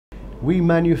We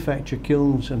manufacture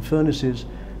kilns and furnaces.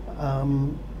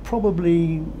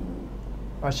 Probably,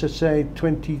 I should say,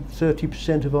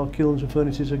 20–30% of our kilns and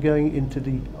furnaces are going into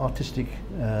the artistic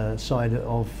side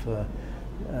of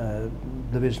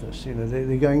the business. You know,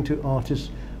 they're going to artists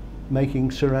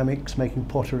making ceramics, making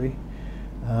pottery,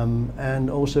 and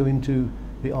also into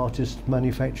the artists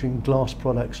manufacturing glass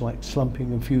products like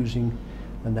slumping and fusing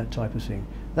and that type of thing.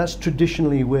 That's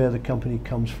traditionally where the company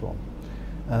comes from.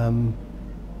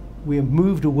 We have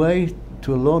moved away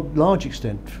to a large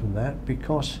extent from that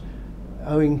because,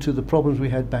 owing to the problems we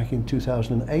had back in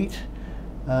 2008,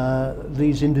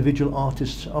 these individual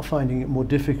artists are finding it more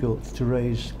difficult to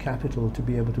raise capital to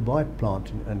be able to buy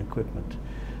plant and equipment.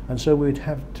 And so we'd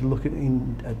have to look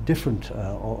at different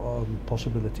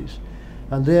possibilities.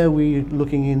 And there we're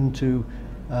looking into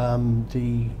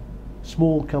the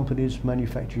small companies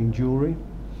manufacturing jewellery,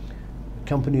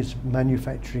 companies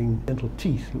manufacturing dental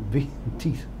teeth.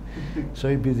 So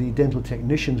it'd be the dental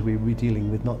technicians we'd be dealing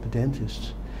with, not the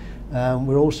dentists.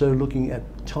 We're also looking at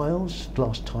tiles,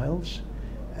 glass tiles,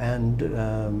 and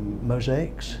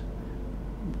mosaics.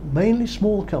 Mainly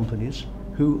small companies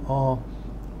who are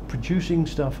producing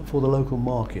stuff for the local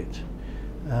market.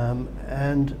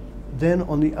 And then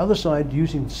on the other side,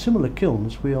 using similar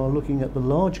kilns, we are looking at the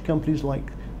large companies like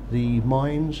the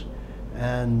mines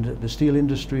and the steel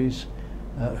industries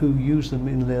who use them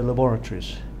in their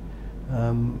laboratories.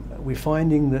 We're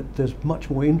finding that there's much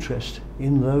more interest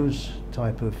in those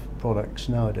type of products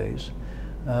nowadays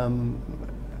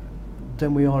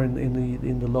than we are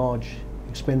in the large,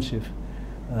 expensive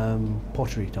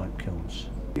pottery type kilns.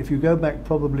 If you go back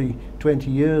probably 20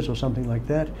 years or something like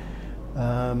that,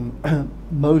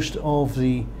 most of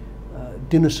the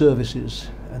dinner services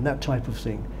and that type of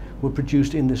thing were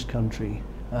produced in this country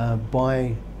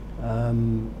by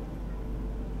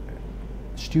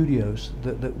studios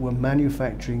that were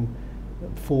manufacturing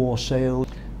for sale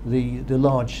the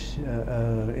large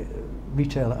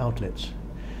retail outlets.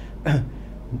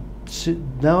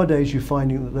 Nowadays you're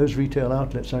finding that those retail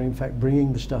outlets are in fact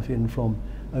bringing the stuff in from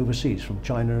overseas, from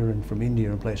China and from India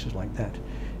and places like that.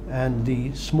 And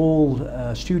the small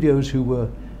studios who were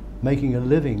making a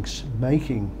living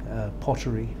making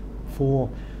pottery for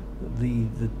the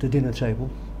dinner table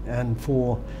and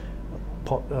for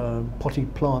potting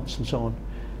plants and so on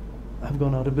have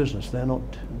gone out of business. They're not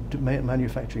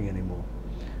manufacturing anymore.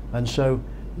 And so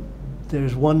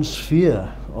there's one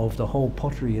sphere of the whole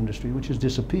pottery industry which has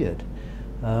disappeared.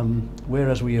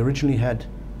 Whereas we originally had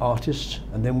artists,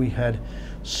 and then we had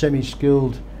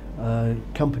semi-skilled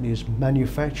companies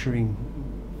manufacturing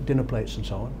dinner plates and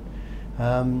so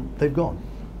on, they've gone,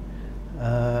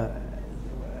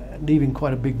 leaving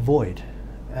quite a big void.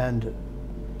 And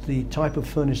the type of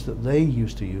furnace that they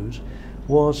used to use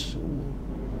was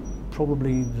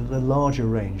probably the larger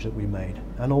range that we made.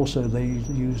 And also they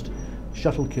used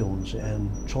shuttle kilns and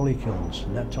trolley kilns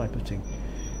and that type of thing,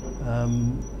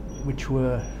 which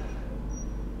were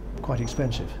quite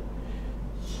expensive.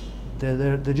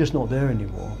 They're just not there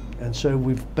anymore. And so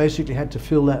we've basically had to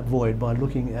fill that void by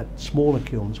looking at smaller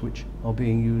kilns which are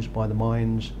being used by the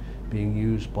mines, being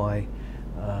used by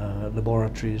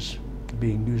laboratories,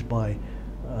 being used by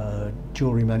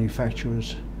jewellery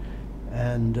manufacturers,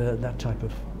 and that type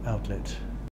of outlet.